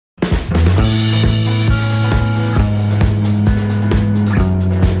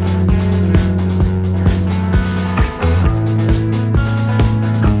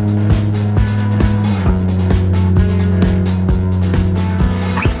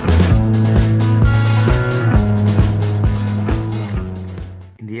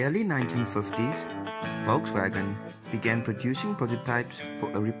early 1950s, Volkswagen began producing prototypes for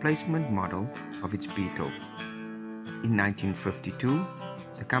a replacement model of its Beetle. In 1952,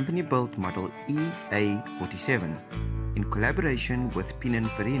 the company built model EA47 in collaboration with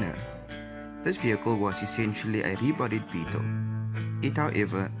Pininfarina. This vehicle was essentially a rebodied Beetle. It,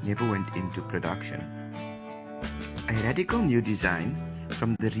 however, never went into production. A radical new design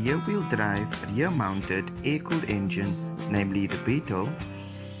from the rear-wheel drive, rear-mounted, air-cooled engine, namely the Beetle,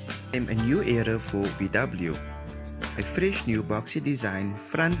 became a new era for VW. A fresh new boxy design,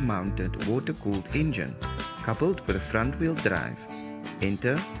 front-mounted, water-cooled engine, coupled with a front-wheel drive.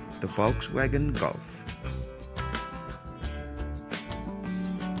 Enter the Volkswagen Golf.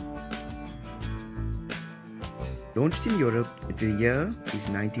 Launched in Europe, the year is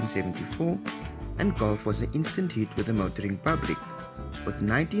 1974, and Golf was an instant hit with the motoring public, with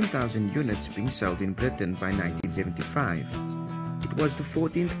 19,000 units being sold in Britain by 1975. It was the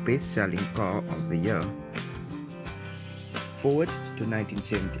 14th best-selling car of the year. Forward to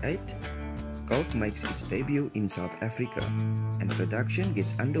 1978, Golf makes its debut in South Africa, and production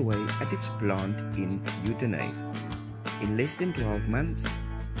gets underway at its plant in Uitenhage. In less than 12 months,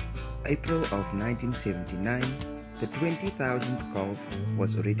 April of 1979, the 20,000th Golf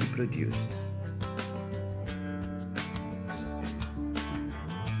was already produced.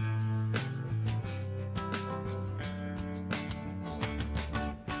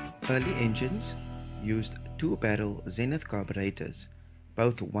 Early engines used two-barrel Zenith carburetors.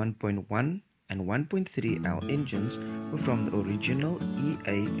 Both 1.1 and 1.3L engines were from the original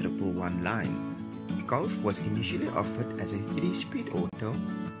EA111 line. Golf was initially offered as a 3-speed auto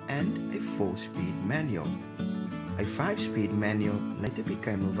and a 4-speed manual. A 5-speed manual later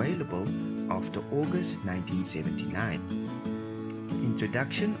became available after August 1979.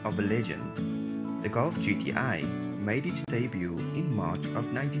 Introduction of a legend. The Golf GTI made its debut in March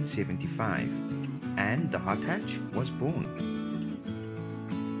of 1975, and the hot hatch was born.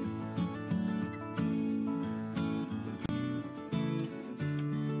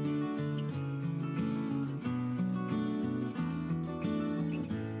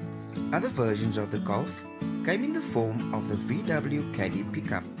 Other versions of the Golf came in the form of the VW Caddy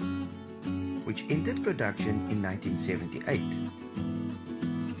pickup, which entered production in 1978.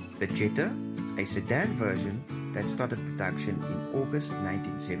 The Jetta, a sedan version that started production in August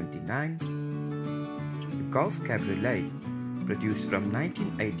 1979. The Golf Cabriolet, produced from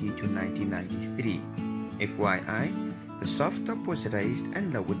 1980 to 1993. FYI, the soft top was raised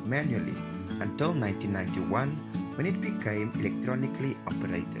and lowered manually until 1991, when it became electronically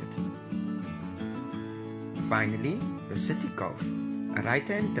operated. Finally, the City Golf, a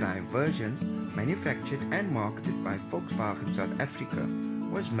right-hand drive version manufactured and marketed by Volkswagen South Africa,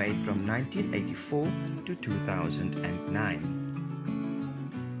 was made from 1984 to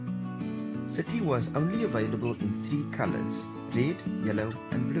 2009. City was only available in 3 colors, red, yellow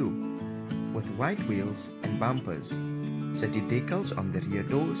and blue, with white wheels and bumpers, City decals on the rear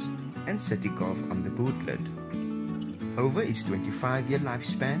doors and City Golf on the boot lid. Over its 25-year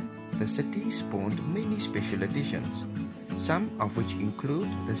lifespan, the City spawned many special editions, some of which include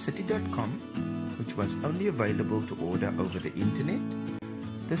the City.com, which was only available to order over the internet.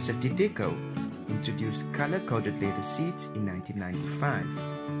 The City Deco introduced color-coded leather seats in 1995.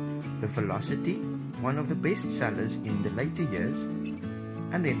 The Velocity, one of the best sellers in the later years,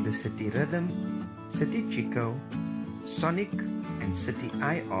 and then the City Rhythm, City Chico, Sonic and City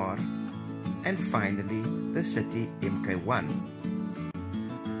IR, and finally the City MK1.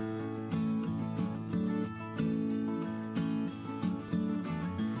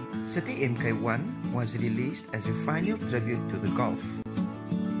 City MK1 was released as a final tribute to the Golf.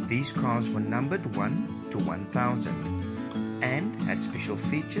 These cars were numbered 1 to 1000 and had special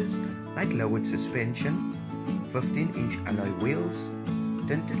features like lowered suspension, 15-inch alloy wheels,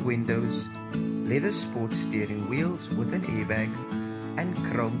 tinted windows, leather sports steering wheels with an airbag, and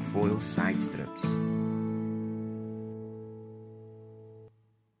chrome foil side strips.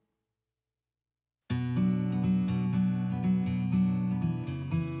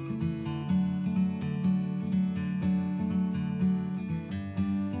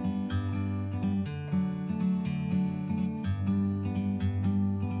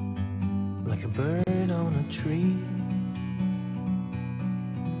 Like a bird on a tree,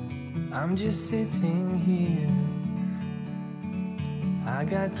 I'm just sitting here. I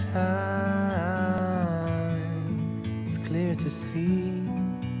got time, it's clear to see.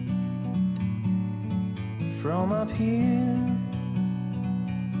 From up here,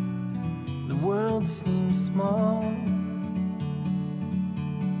 the world seems small.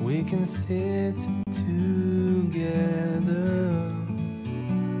 We can sit together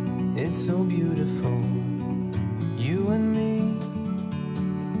It's so beautiful, you and me.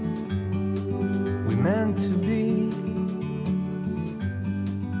 We meant to be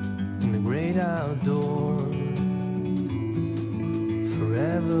in the great outdoors,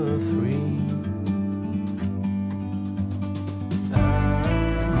 forever free.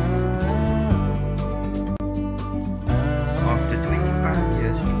 After 25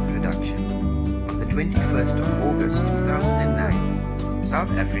 years in production, on the 21st of August 2009,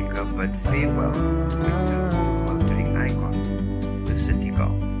 South Africa bid farewell to a new motoring icon, the City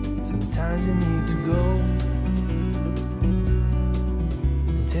Golf. Sometimes you need to go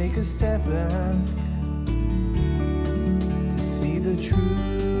and take a step back to see the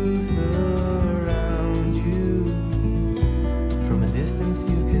truth around you. From a distance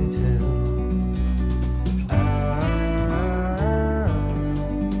you can tell